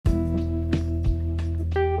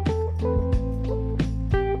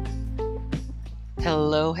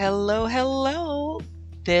Hello, hello, hello.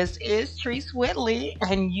 This is Treese Whitley,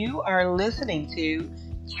 and you are listening to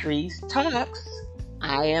Treese Talks.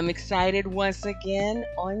 I am excited once again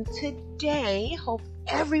on today. Hope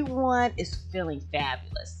everyone is feeling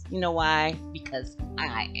fabulous. You know why? Because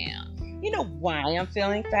I am. You know why I'm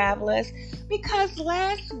feeling fabulous? Because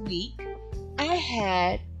last week I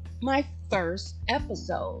had my first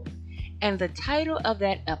episode, and the title of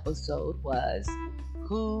that episode was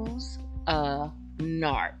Who's a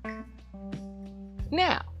Narc?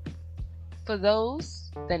 Now, for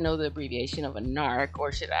those that know the abbreviation of a narc,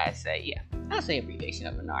 or should I say, I'll say abbreviation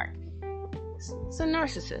of a narc. It's a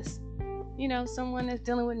narcissist. You know, someone that's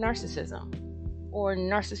dealing with narcissism or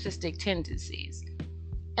narcissistic tendencies.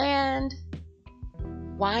 And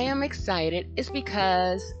why I'm excited is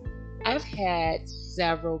because I've had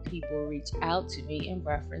several people reach out to me in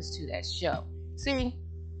reference to that show. See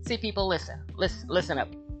people, listen up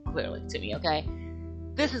clearly to me, okay?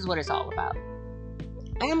 This is what it's all about.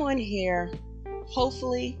 I'm on here,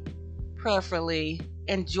 hopefully, prayerfully,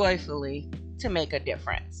 and joyfully to make a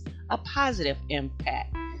difference, a positive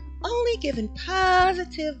impact, only giving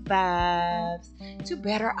positive vibes to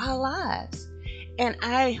better our lives. And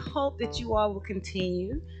I hope that you all will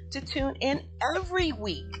continue to tune in every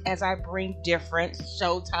week as I bring different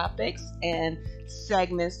show topics and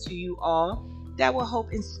segments to you all that will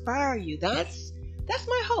help inspire you. That's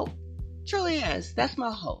my hope. Truly is. That's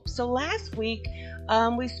my hope. So last week,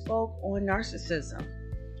 we spoke on narcissism.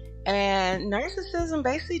 And narcissism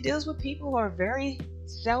basically deals with people who are very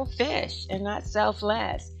selfish and not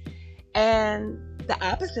selfless. And the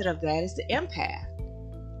opposite of that is the empath.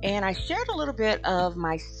 And I shared a little bit of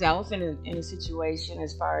myself in a situation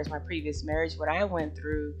as far as my previous marriage, what I went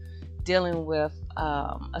through dealing with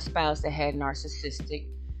a spouse that had narcissistic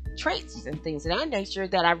traits and things of that nature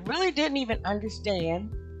that I really didn't even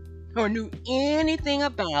understand or knew anything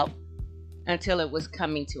about until it was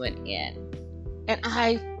coming to an end. And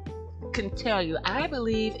I can tell you, I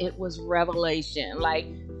believe it was revelation, like,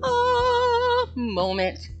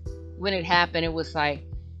 moment when it happened. It was like,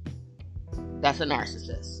 that's a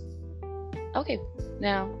narcissist. Okay,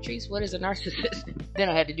 now, Treese, what is a narcissist? Then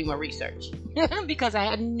I had to do my research because I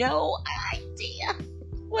had no idea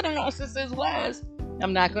what a narcissist was.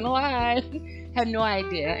 I'm not going to lie. Had no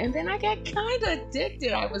idea. And then I got kind of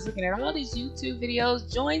addicted. I was looking at all these YouTube videos,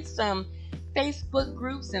 joined some Facebook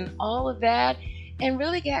groups and all of that, and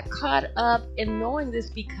really got caught up in knowing this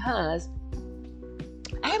because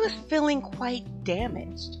I was feeling quite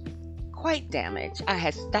damaged. I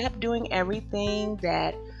had stopped doing everything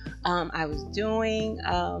that I was doing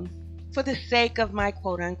for the sake of my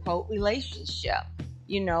quote-unquote relationship.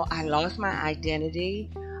 You know, I lost my identity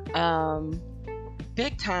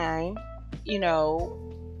big time, you know,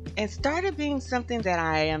 and started being something that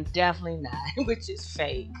I am definitely not, which is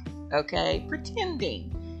fake, okay? Pretending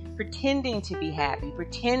to be happy,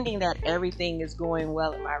 pretending that everything is going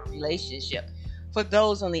well in my relationship. For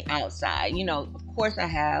those on the outside, you know, of course I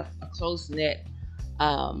have a close-knit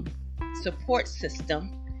support system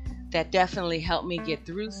that definitely helped me get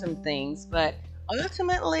through some things, but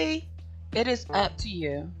ultimately it is up to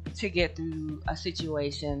you to get through a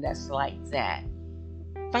situation that's like that.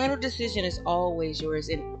 Final decision is always yours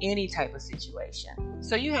in any type of situation.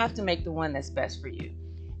 So you have to make the one that's best for you.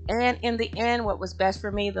 And in the end, what was best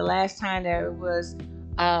for me the last time there was,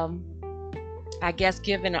 I guess,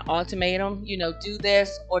 given an ultimatum, you know, do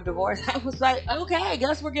this or divorce. I was like, okay, I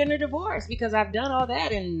guess we're getting a divorce because I've done all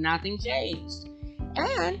that and nothing changed.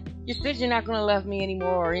 And you said you're not going to love me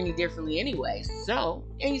anymore or any differently anyway. So,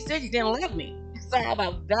 and you said you didn't love me. So how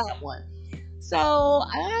about that one? So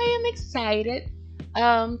I am excited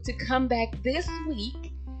to come back this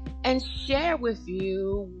week and share with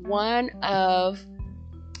you one of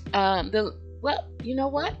you know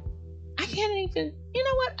what? I think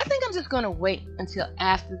I'm just going to wait until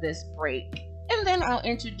after this break. And then I'll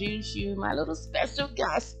introduce you my little special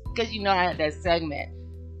guest. Because you know I had that segment.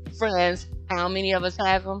 Friends, how many of us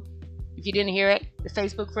have them? If you didn't hear it, the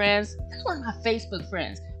Facebook friends. That's one of my Facebook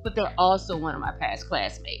friends. But they're also one of my past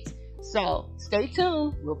classmates. So stay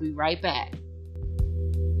tuned. We'll be right back.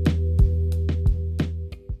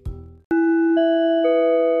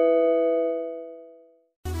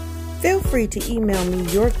 Feel free to email me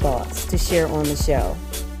your thoughts to share on the show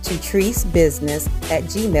to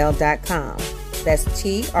treesebusiness@gmail.com. That's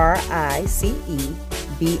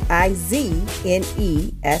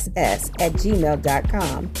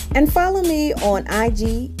TRICEBIZNESS@gmail.com. And follow me on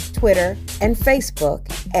IG, Twitter, and Facebook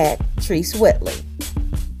at Treese Whitley.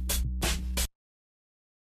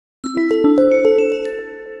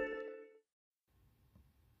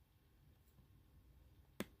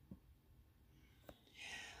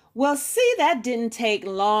 Well, see, that didn't take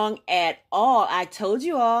long at all. I told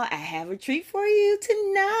you all I have a treat for you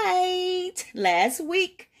tonight. Last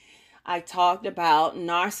week, I talked about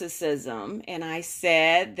narcissism, and I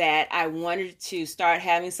said that I wanted to start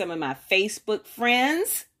having some of my Facebook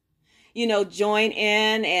friends, join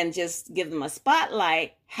in and just give them a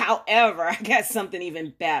spotlight. However, I got something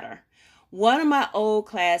even better. One of my old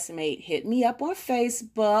classmates hit me up on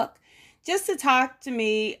Facebook just to talk to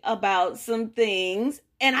me about some things.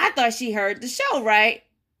 And I thought she heard the show, right?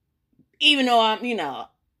 Even though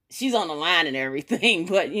she's on the line and everything,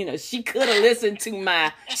 but she could have listened to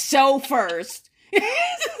my show first.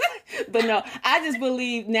 But no,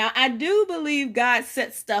 I do believe God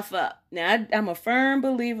sets stuff up. Now, I'm a firm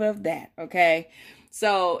believer of that, okay?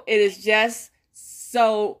 So it is just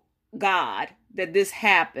so God that this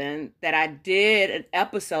happened, that I did an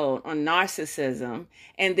episode on narcissism,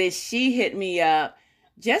 and then she hit me up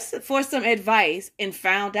just for some advice and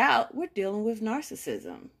found out we're dealing with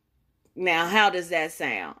narcissism. Now, how does that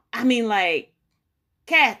sound? I mean, like,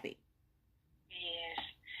 Kathy.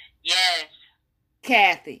 Yes.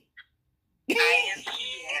 Kathy. I am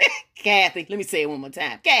here. Kathy, let me say it one more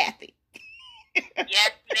time. Kathy.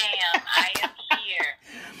 Yes, ma'am. I am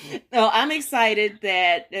here. No, I'm excited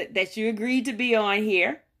that you agreed to be on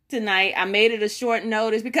here tonight. I made it a short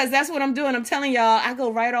notice because that's what I'm doing. I'm telling y'all, I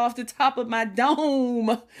go right off the top of my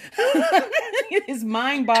dome. It's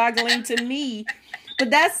mind-boggling to me. But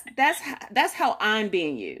that's how I'm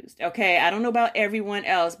being used, okay? I don't know about everyone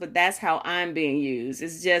else, but that's how I'm being used.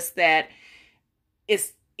 It's just that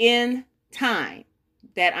it's in time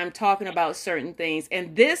that I'm talking about certain things.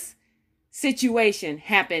 And this situation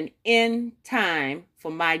happened in time for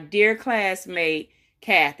my dear classmate,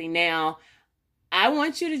 Kathy. Now, I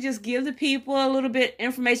want you to just give the people a little bit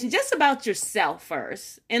information just about yourself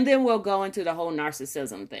first, and then we'll go into the whole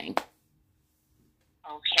narcissism thing.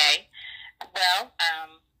 Okay. Well,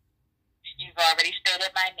 you've already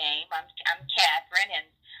stated my name. I'm Catherine, and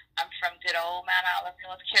I'm from good old Mount Olive,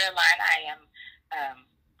 North Carolina. I am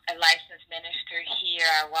a licensed minister here.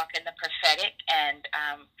 I walk in the prophetic, and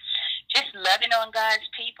just loving on God's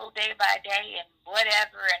people day by day, and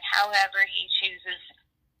whatever and however He chooses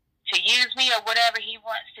to use me or whatever He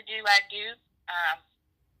wants to do, I do.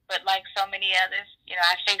 But like so many others,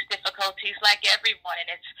 I face difficulties like everyone,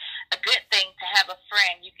 and it's a good thing to have a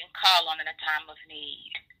friend you can call on in a time of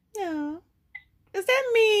need. Yeah. Is that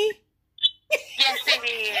me? Yes, it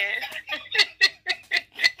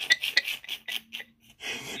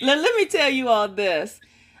is. Let me tell you all this.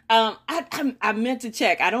 I meant to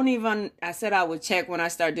check. I said I would check when I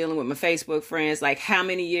start dealing with my Facebook friends, like how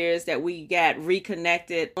many years that we got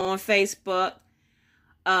reconnected on Facebook.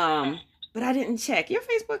 But I didn't check. Your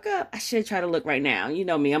Facebook up? I should try to look right now. You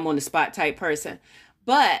know me, I'm on the spot type person.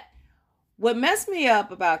 But what messed me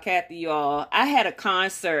up about Kathy, y'all, I had a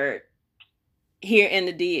concert here in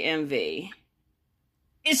the DMV.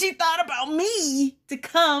 And she thought about me to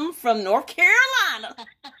come from North Carolina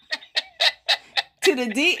to the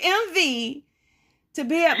DMV to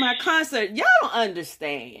be at my concert. Y'all don't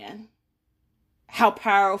understand how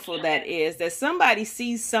powerful that is, that somebody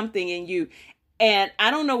sees something in you. And I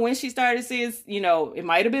don't know when she started seeing, it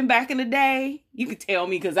might have been back in the day. You could tell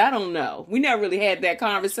me because I don't know. We never really had that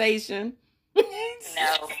conversation. No,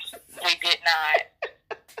 we did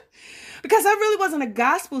not. Because I really wasn't a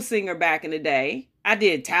gospel singer back in the day. I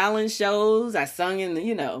did talent shows. I sung in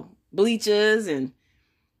the, bleachers and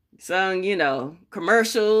sung,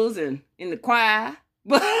 commercials and in the choir.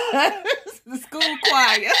 But the school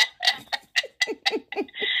choir.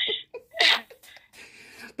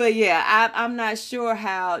 But yeah, I'm not sure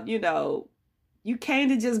how, you came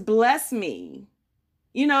to just bless me.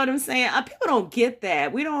 You know what I'm saying? People don't get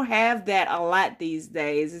that. We don't have that a lot these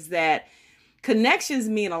days, is that connections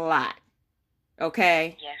mean a lot.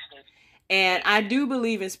 Okay? Yes. And I do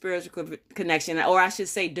believe in spiritual connection, or I should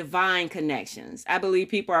say divine connections. I believe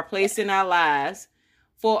people are placed in our lives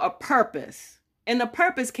for a purpose. And the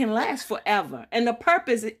purpose can last forever. And the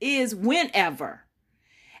purpose is whenever.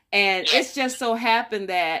 And it's just so happened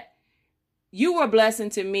that you were a blessing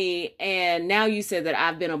to me, and now you said that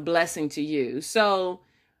I've been a blessing to you. So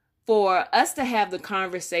for us to have the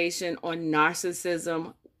conversation on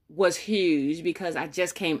narcissism was huge because I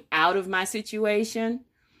just came out of my situation.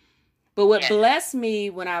 But what blessed me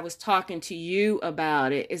when I was talking to you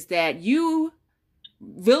about it is that you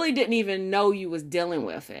really didn't even know you was dealing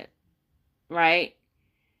with it, right?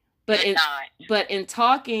 But in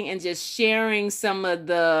talking and just sharing some of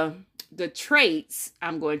the traits,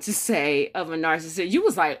 I'm going to say, of a narcissist, you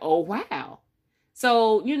was like, oh, wow.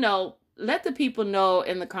 So, let the people know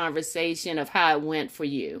in the conversation of how it went for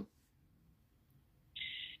you.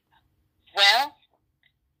 Well,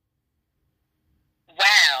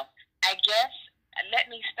 wow. I guess let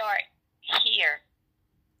me start here.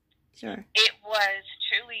 Sure. It was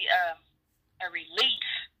truly a relief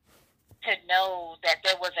to know that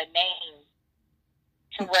there was a name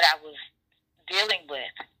to what I was dealing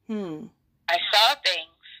with. I saw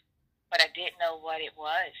things, but I didn't know what it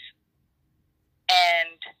was.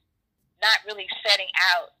 And not really setting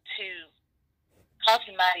out to call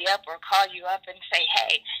somebody up or call you up and say,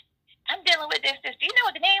 hey, I'm dealing with this. Do you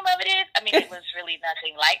know what the name of it is? I mean, it was really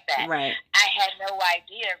nothing like that. Right. I had no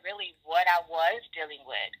idea really what I was dealing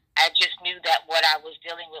with. I just knew that what I was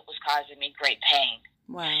dealing with was causing me great pain.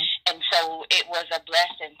 Wow. And so it was a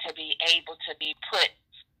blessing to be able to be put,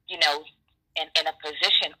 you know, in a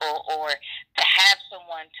position or to have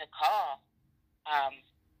someone to call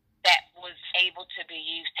that was able to be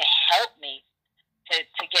used to help me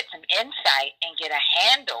to get some insight and get a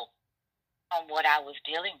handle on what I was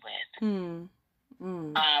dealing with. And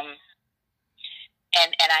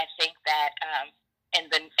I think that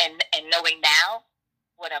and knowing now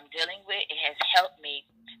what I'm dealing with, it has helped me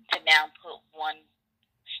to now put one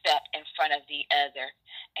step in front of the other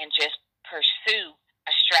and just pursue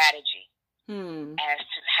a strategy as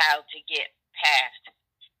to how to get past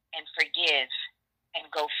and forgive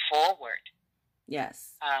and go forward.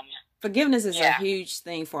 Yes. Forgiveness is a huge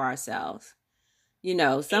thing for ourselves. You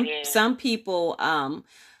know, some people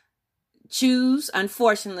choose,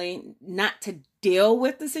 unfortunately, not to deal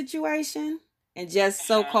with the situation and just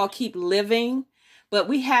so-called keep living. But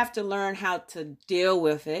we have to learn how to deal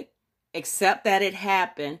with it, accept that it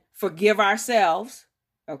happened, forgive ourselves,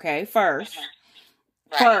 okay, first.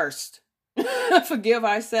 Forgive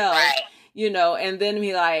ourselves, you know, and then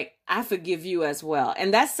be like, I forgive you as well.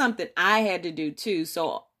 And that's something I had to do too.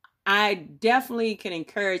 So I definitely can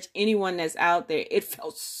encourage anyone that's out there. It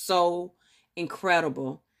felt so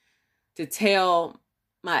incredible to tell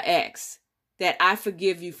my ex that I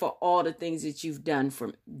forgive you for all the things that you've done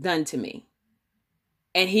to me.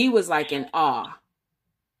 And he was like in awe,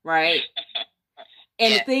 right?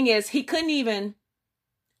 And the thing is, he couldn't even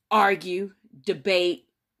argue, debate,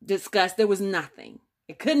 discuss. There was nothing.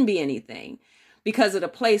 It couldn't be anything because of the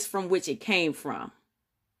place from which it came from,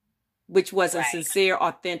 which was a sincere,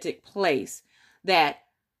 authentic place that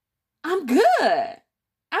I'm good.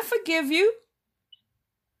 I forgive you.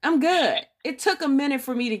 I'm good. It took a minute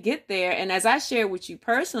for me to get there. And as I shared with you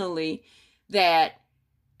personally, that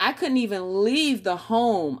I couldn't even leave the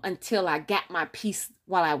home until I got my peace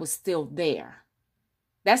while I was still there.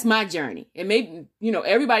 That's my journey. It may, you know,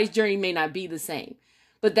 everybody's journey may not be the same,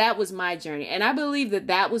 but that was my journey. And I believe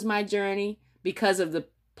that was my journey because of the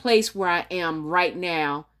place where I am right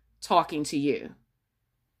now talking to you.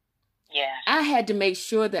 Yeah. I had to make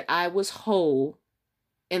sure that I was whole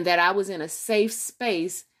and that I was in a safe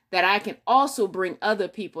space that I can also bring other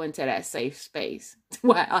people into that safe space.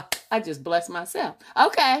 Wow, I just blessed myself.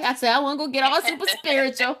 Okay, I said I want to go get all super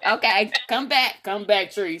spiritual. Okay, come back,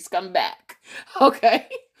 Trees, come back. Okay,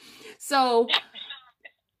 so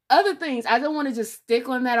other things, I don't want to just stick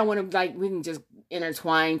on that. I want to we can just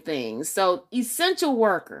intertwine things. So essential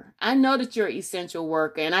worker, I know that you're an essential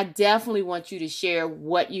worker, and I definitely want you to share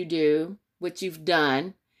what you do, what you've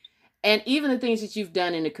done, and even the things that you've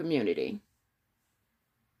done in the community.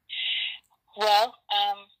 Well,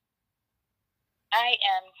 I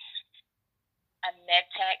am a med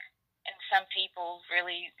tech, and some people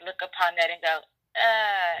really look upon that and go,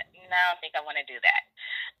 no, I don't think I want to do that.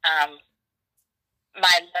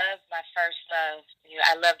 My first love,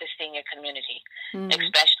 I love the senior community,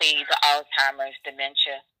 especially the Alzheimer's,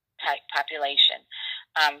 dementia type population.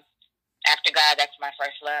 After God, that's my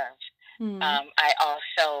first love. I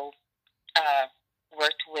also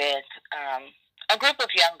worked with a group of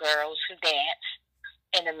young girls who dance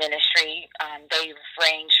in the ministry. They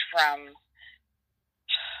range from,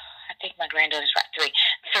 I think my granddaughter's about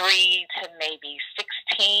 3 to maybe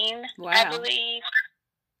 16, wow. I believe.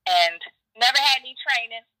 And never had any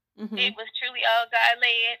training. It was truly all God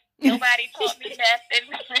led. Nobody taught me nothing.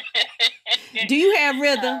 Do you have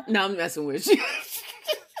rhythm? No, I'm messing with you.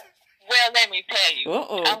 Well, let me tell you,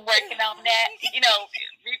 I'm working on that.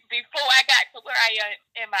 Before I got to where I am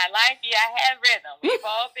in my life, I have rhythm. We've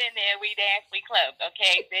all been there. We dance, we club.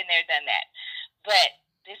 Okay, been there, done that. But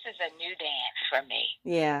this is a new dance for me.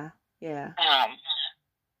 Yeah.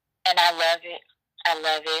 And I love it.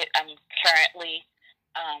 I'm currently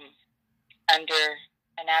under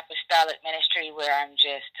an apostolic ministry where I'm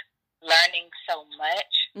just learning so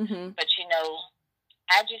much. But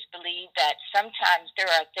I just believe that sometimes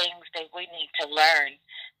there are things that we need to learn,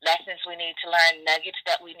 lessons we need to learn, nuggets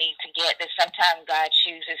that we need to get, that sometimes God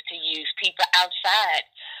chooses to use people outside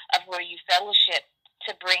of where you fellowship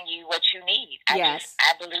to bring you what you need. Yes.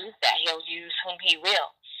 I believe that He'll use whom He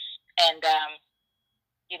will. And,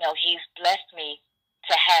 He's blessed me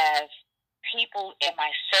to have people in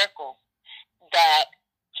my circle that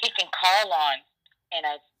He can call on in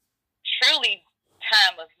a truly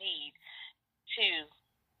time of need to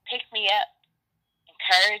pick me up,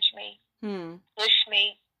 encourage me, push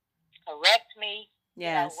me, correct me,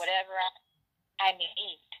 yes, whatever I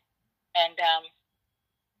need.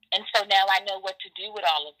 And so now I know what to do with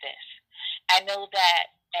all of this. I know that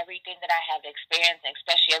everything that I have experienced,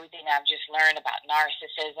 especially everything I've just learned about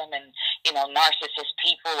narcissism and, narcissist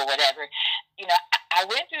people or whatever, I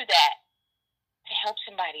went through that to help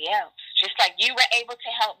somebody else. Just like you were able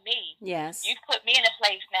to help me. yes, You've put me in a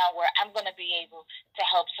place now where I'm going to be able to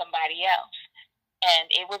help somebody else. And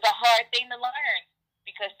it was a hard thing to learn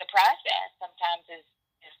because the process sometimes is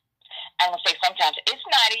I don't say sometimes, it's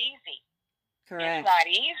not easy. correct. It's not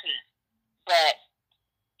easy. But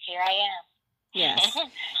here I am. Yes.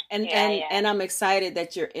 And I'm excited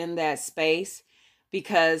that you're in that space,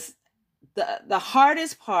 because the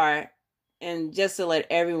hardest part, and just to let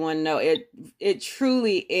everyone know, it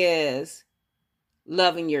truly is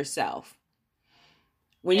loving yourself.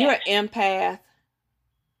 When you're an empath,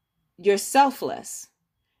 you're selfless,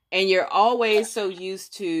 and you're always so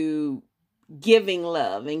used to giving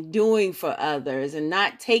love and doing for others and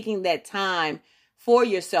not taking that time for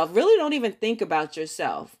yourself. Really don't even think about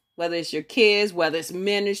yourself, whether it's your kids, whether it's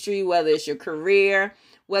ministry, whether it's your career,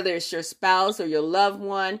 whether it's your spouse or your loved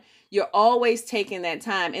one. You're always taking that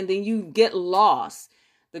time, and then you get lost.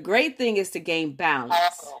 The great thing is to gain balance.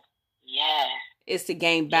 Yeah. Is to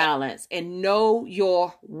gain balance and know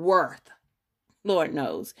your worth. Lord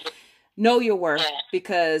knows. Know your worth,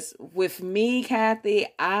 because with me, Kathy,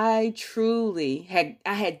 I truly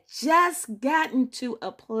had just gotten to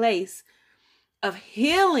a place of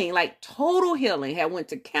healing, like total healing. I went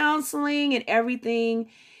to counseling and everything,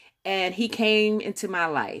 and he came into my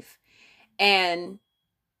life. And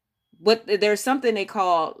there's something they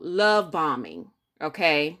call love bombing,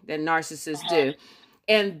 okay, that narcissists do.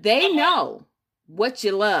 And they know what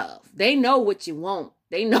you love. They know what you want.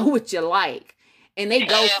 They know what you like. And they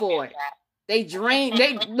go for it.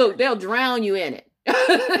 They'll drown you in it.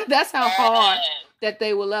 That's how hard that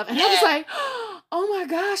they will love. And I was like, oh my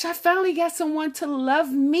gosh, I finally got someone to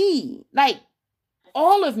love me. Like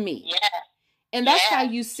all of me. Yeah. And that's how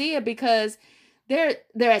you see it, because they're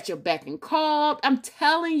at your beck and call. I'm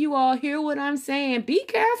telling you all, hear what I'm saying. Be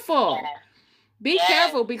careful. Yeah. Be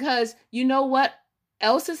careful, because you know what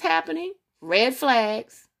else is happening? Red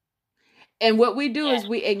flags. And what we do is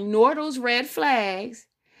we ignore those red flags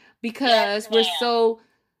because we're so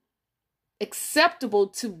acceptable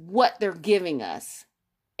to what they're giving us.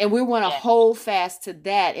 And we want to hold fast to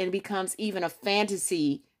that, and it becomes even a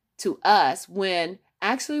fantasy to us when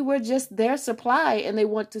actually we're just their supply and they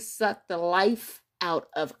want to suck the life out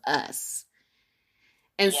of us.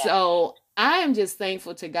 And so I am just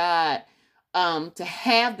thankful to God to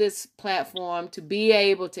have this platform, to be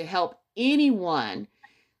able to help anyone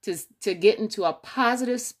to get into a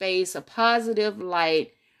positive space, a positive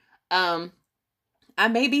light. I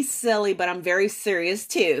may be silly, but I'm very serious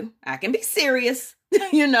too. I can be serious,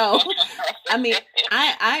 I mean,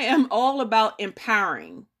 I am all about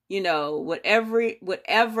empowering,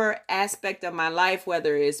 whatever aspect of my life,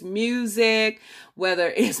 whether it's music, whether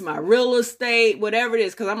it's my real estate, whatever it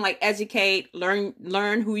is, because I'm like, educate,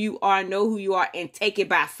 learn who you are, know who you are, and take it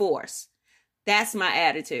by force. That's my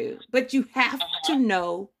attitude. But you have to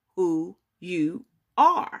know who you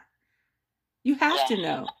are. You have to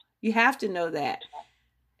know. You have to know that.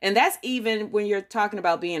 And that's even when you're talking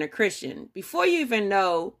about being a Christian. Before you even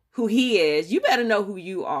know who he is, you better know who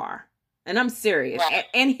you are. And I'm serious. Right.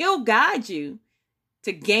 And he'll guide you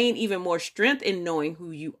to gain even more strength in knowing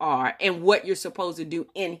who you are and what you're supposed to do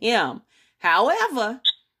in him. However,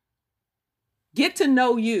 get to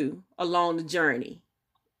know you along the journey.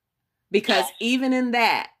 Because even in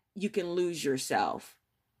that, you can lose yourself.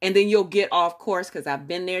 And then you'll get off course, because I've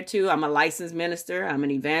been there too. I'm a licensed minister. I'm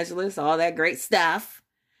an evangelist, all that great stuff.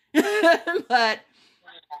 But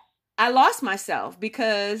I lost myself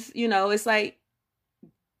because, it's like,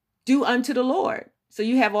 do unto the Lord. So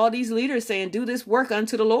you have all these leaders saying, do this work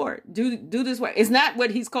unto the Lord. Do this work. It's not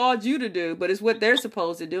what he's called you to do, but it's what they're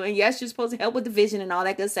supposed to do. And yes, you're supposed to help with the vision and all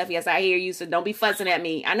that good stuff. Yes, I hear you. So don't be fussing at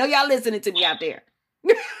me. I know y'all listening to me out there.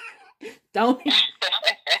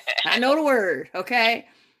 I know the word, okay?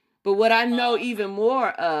 But what I know even more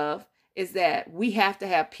of is that we have to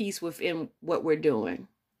have peace within what we're doing.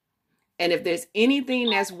 And if there's anything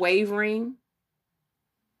that's wavering,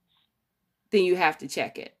 then you have to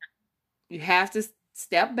check it. You have to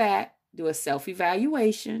step back, do a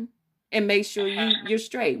self-evaluation, and make sure you're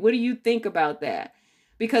straight. What do you think about that?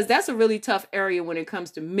 Because that's a really tough area when it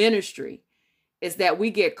comes to ministry, is that we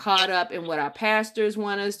get caught up in what our pastors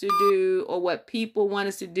want us to do or what people want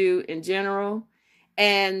us to do in general.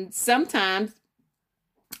 And sometimes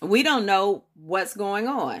we don't know what's going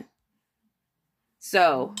on.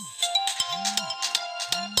 So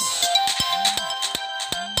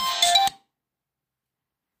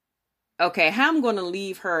okay, how I'm going to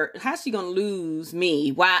leave her, how's she going to lose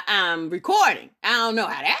me while I'm recording? I don't know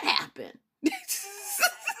how that happened. I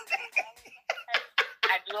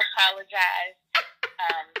do apologize.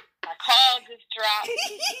 My call just dropped.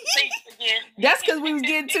 Please forgive me. That's because we was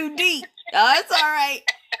getting too deep. Oh, it's all right.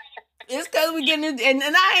 It's because we getting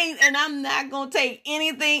and I'm not going to take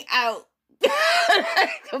anything out.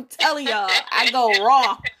 I'm telling y'all, I go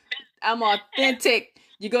raw. I'm authentic.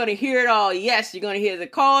 You're going to hear it all. Yes, you're going to hear the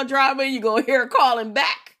call dropping. You're going to hear her calling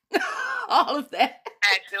back. All of that.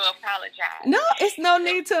 I do apologize. No, it's no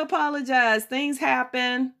need to apologize. Things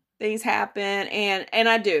happen. And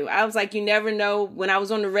I do. I was like, you never know. When I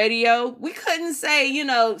was on the radio, we couldn't say,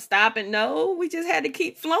 stop and no. We just had to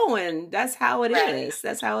keep flowing. That's how it is.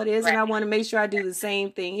 That's how it is. Right. And I want to make sure I do the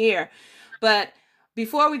same thing here. But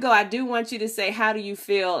before we go, I do want you to say, how do you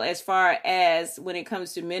feel as far as when it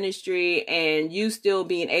comes to ministry and you still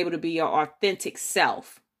being able to be your authentic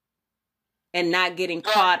self and not getting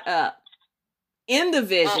caught up in the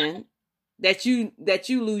vision that you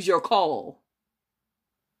lose your call?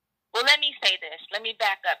 Well, let me say this. Let me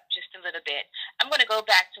back up just a little bit. I'm going to go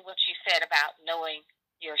back to what you said about knowing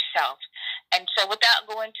yourself. And so without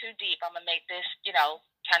going too deep, I'm going to make this,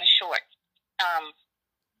 kind of short.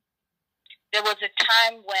 There was a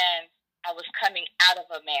time when I was coming out of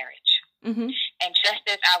a marriage. Mm-hmm. And just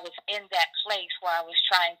as I was in that place where I was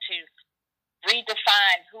trying to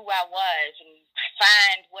redefine who I was and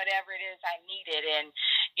find whatever it is I needed and,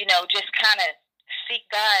 just kind of seek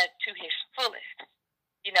God to his fullest,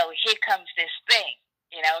 here comes this thing,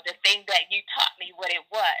 the thing that you taught me what it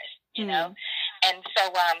was, know. And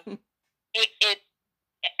so it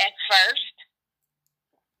at first,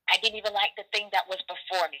 I didn't even like the thing that was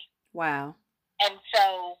before me. Wow. And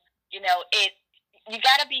so, you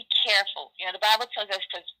got to be careful. The Bible tells us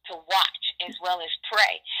to watch as well as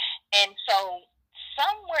pray. And so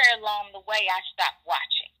somewhere along the way, I stopped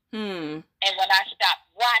watching. And when I stopped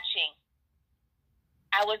watching,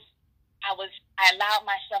 I allowed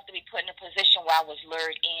myself to be put in a position where I was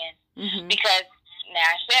lured in. Mm-hmm. Because now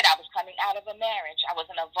I said I was coming out of a marriage. I was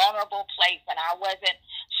in a vulnerable place and I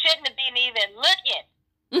shouldn't have been even looking.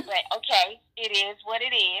 But okay, it is what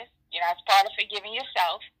it is. It's part of forgiving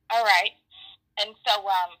yourself. All right. And so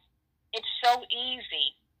it's so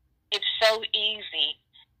easy. It's so easy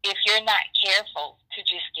if you're not careful to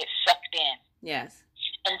just get sucked in. Yes.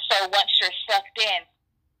 And so once you're sucked in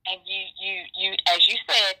and you as you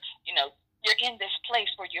said, you're in this place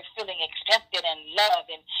where you're feeling accepted and loved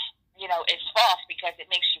and it's false because it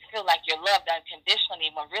makes you feel like you're loved unconditionally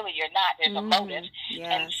when really you're not. There's a motive. Yes.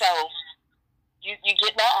 And so you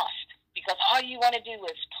get lost because all you want to do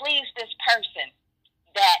is please this person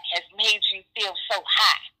that has made you feel so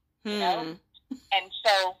high, And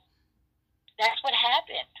so that's what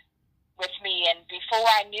happened with me. And before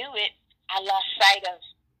I knew it, I lost sight of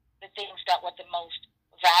the things that were the most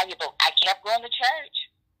valuable. I kept going to church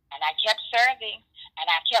and I kept serving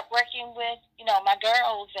and I kept working with, my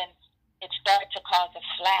girls, and it started to cause a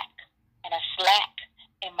slack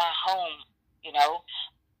in my home,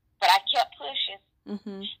 but I kept pushing.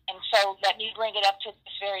 Mm-hmm. And so let me bring it up to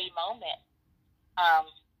this very moment.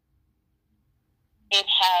 It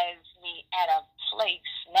has me at a place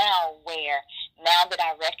now where now that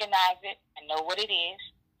I recognize it, I know what it is.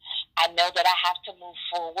 I know that I have to move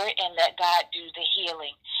forward and let God do the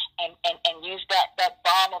healing and use that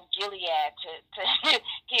balm of Gilead to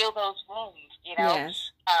heal those wounds,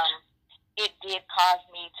 Yes. It did cause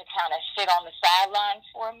me to kind of sit on the sidelines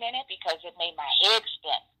for a minute because it made my head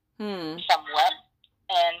spin somewhat.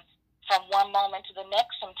 And from one moment to the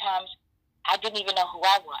next, sometimes I didn't even know who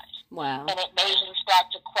I was. Wow. And it made me start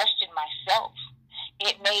to question myself.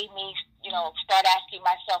 It made me, start asking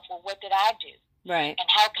myself, well, what did I do? Right. And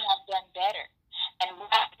how can I have done better? And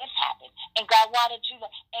why did this happen? And God, why did you?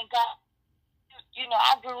 And God,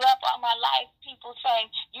 I grew up all my life, people saying,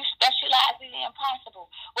 you specialize in the impossible.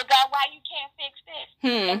 Well, God, why you can't fix this?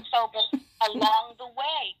 And so, but along the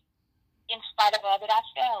way, in spite of all that I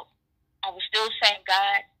felt, I was still saying,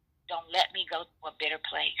 God, don't let me go to a bitter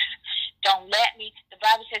place. Don't let me, the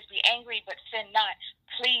Bible says, be angry, but sin not.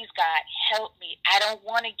 Please, God, help me. I don't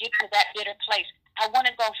want to get to that bitter place. I want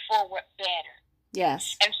to go forward better.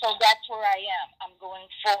 Yes. And so that's where I am. I'm going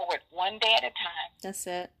forward one day at a time. That's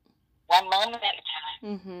it. One moment at a time.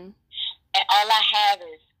 Mm-hmm. And all I have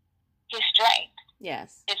is his strength.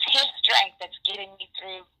 Yes. It's his strength that's getting me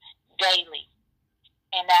through daily.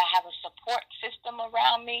 And I have a support system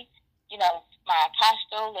around me, you know, my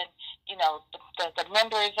apostle and, you know, the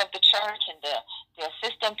members of the church and the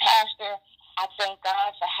assistant pastor. I thank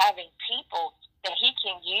God for having people that he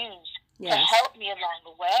can use to help me along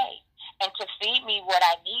the way and to feed me what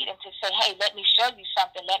I need and to say, hey, let me show you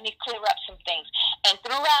something. Let me clear up some things. And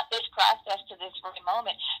throughout this process to this very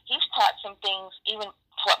moment, he's taught some things, even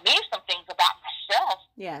taught me some things about myself.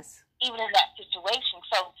 Yes. Even in that situation.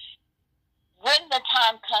 So when the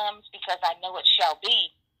time comes, because I know it shall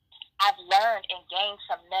be, I've learned and gained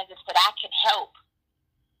some nuggets that I can help.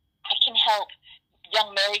 I can help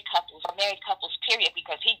young married couples, or married couples, period,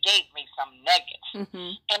 because he gave me some nuggets.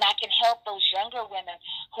 Mm-hmm. And I can help those younger women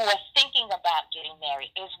who are thinking about getting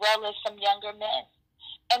married, as well as some younger men.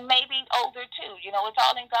 And maybe older, too. You know, it's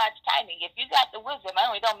all in God's timing. If you got the wisdom,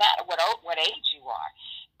 it don't matter what age you are.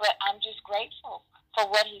 But I'm just grateful for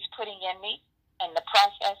what he's putting in me and the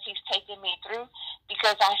process he's taken me through,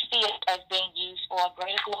 because I see it as being used for a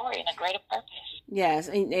greater glory and a greater purpose. Yes,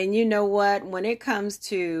 and you know what? When it comes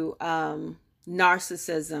to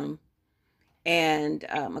narcissism, and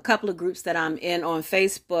a couple of groups that I'm in on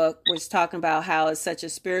Facebook was talking about how it's such a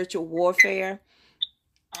spiritual warfare.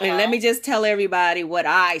 And let me just tell everybody what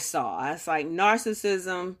I saw. It's like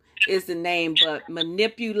narcissism is the name, but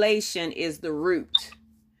manipulation is the root.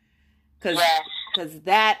 Because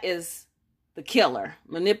that is the killer.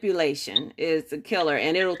 Manipulation is the killer,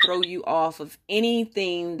 and it'll throw you off of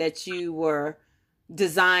anything that you were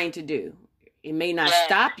designed to do. It may not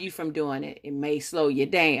stop you from doing it. It may slow you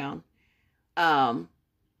down.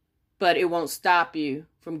 But it won't stop you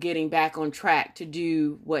from getting back on track to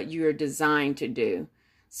do what you're designed to do.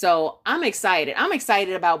 So I'm excited. I'm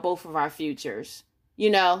excited about both of our futures.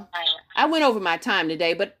 You know, I went over my time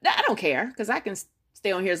today, but I don't care because I can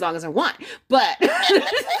stay on here as long as I want. But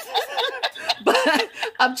but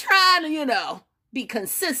I'm trying to, you know, be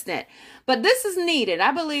consistent. But this is needed.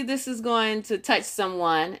 I believe this is going to touch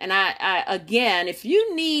someone. And I again, if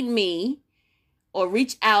you need me or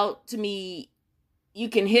reach out to me, you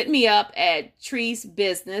can hit me up at Trice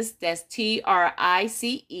Business. That's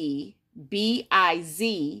TriceBizNess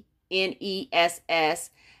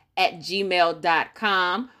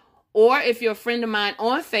 @gmail.com. Or if you're a friend of mine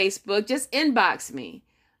on Facebook, just inbox me.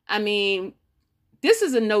 I mean, this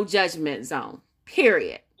is a no judgment zone,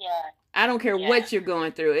 period. Yeah. I don't care what you're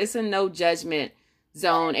going through. It's a no judgment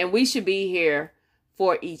zone, and we should be here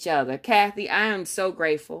for each other. Kathy, I am so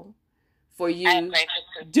grateful for you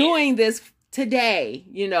doing this today.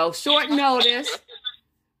 You know, short notice,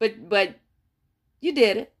 but you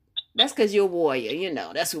did it. That's because you're a warrior. You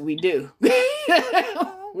know, that's what we do.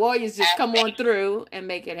 Warriors just come on through and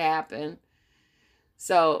make it happen.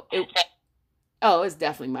 So, it's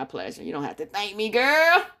definitely my pleasure. You don't have to thank me,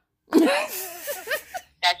 girl.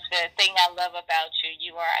 That's the thing I love about you.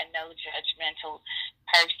 You are a no judgmental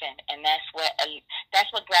person, and that's what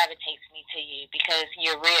gravitates me to you, because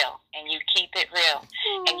you're real and you keep it real.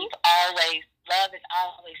 And you've always, love is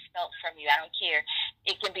always felt from you. I don't care.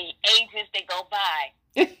 It can be ages that go by,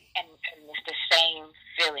 and it's the same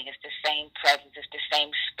feeling. It's the same presence. It's the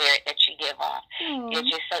same spirit that you give off. You're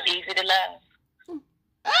just so easy to love.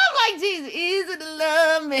 Oh, like Jesus, easy to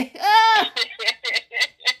love me. Oh,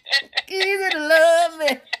 easy to love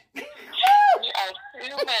me. You are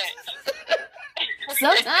too much.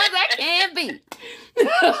 Sometimes I can be.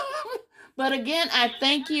 But again, I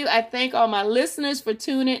thank you. I thank all my listeners for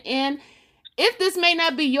tuning in. If this may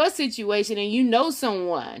not be your situation and you know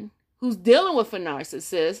someone who's dealing with a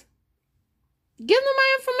narcissist, give them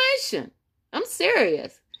my information. I'm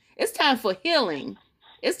serious. It's time for healing.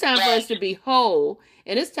 It's time for us to be whole.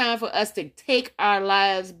 And it's time for us to take our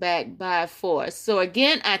lives back by force. So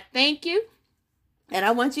again, I thank you. And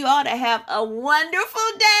I want you all to have a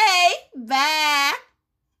wonderful day. Bye.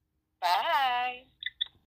 Bye.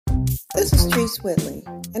 This is Trice Whitley,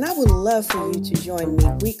 and I would love for you to join me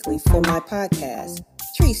weekly for my podcast,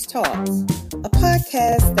 Trice Talks, a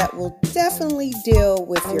podcast that will definitely deal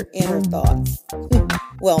with your inner thoughts.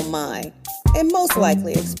 Well, mine, and most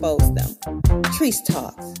likely expose them. Trice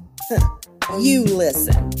Talks. You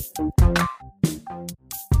listen.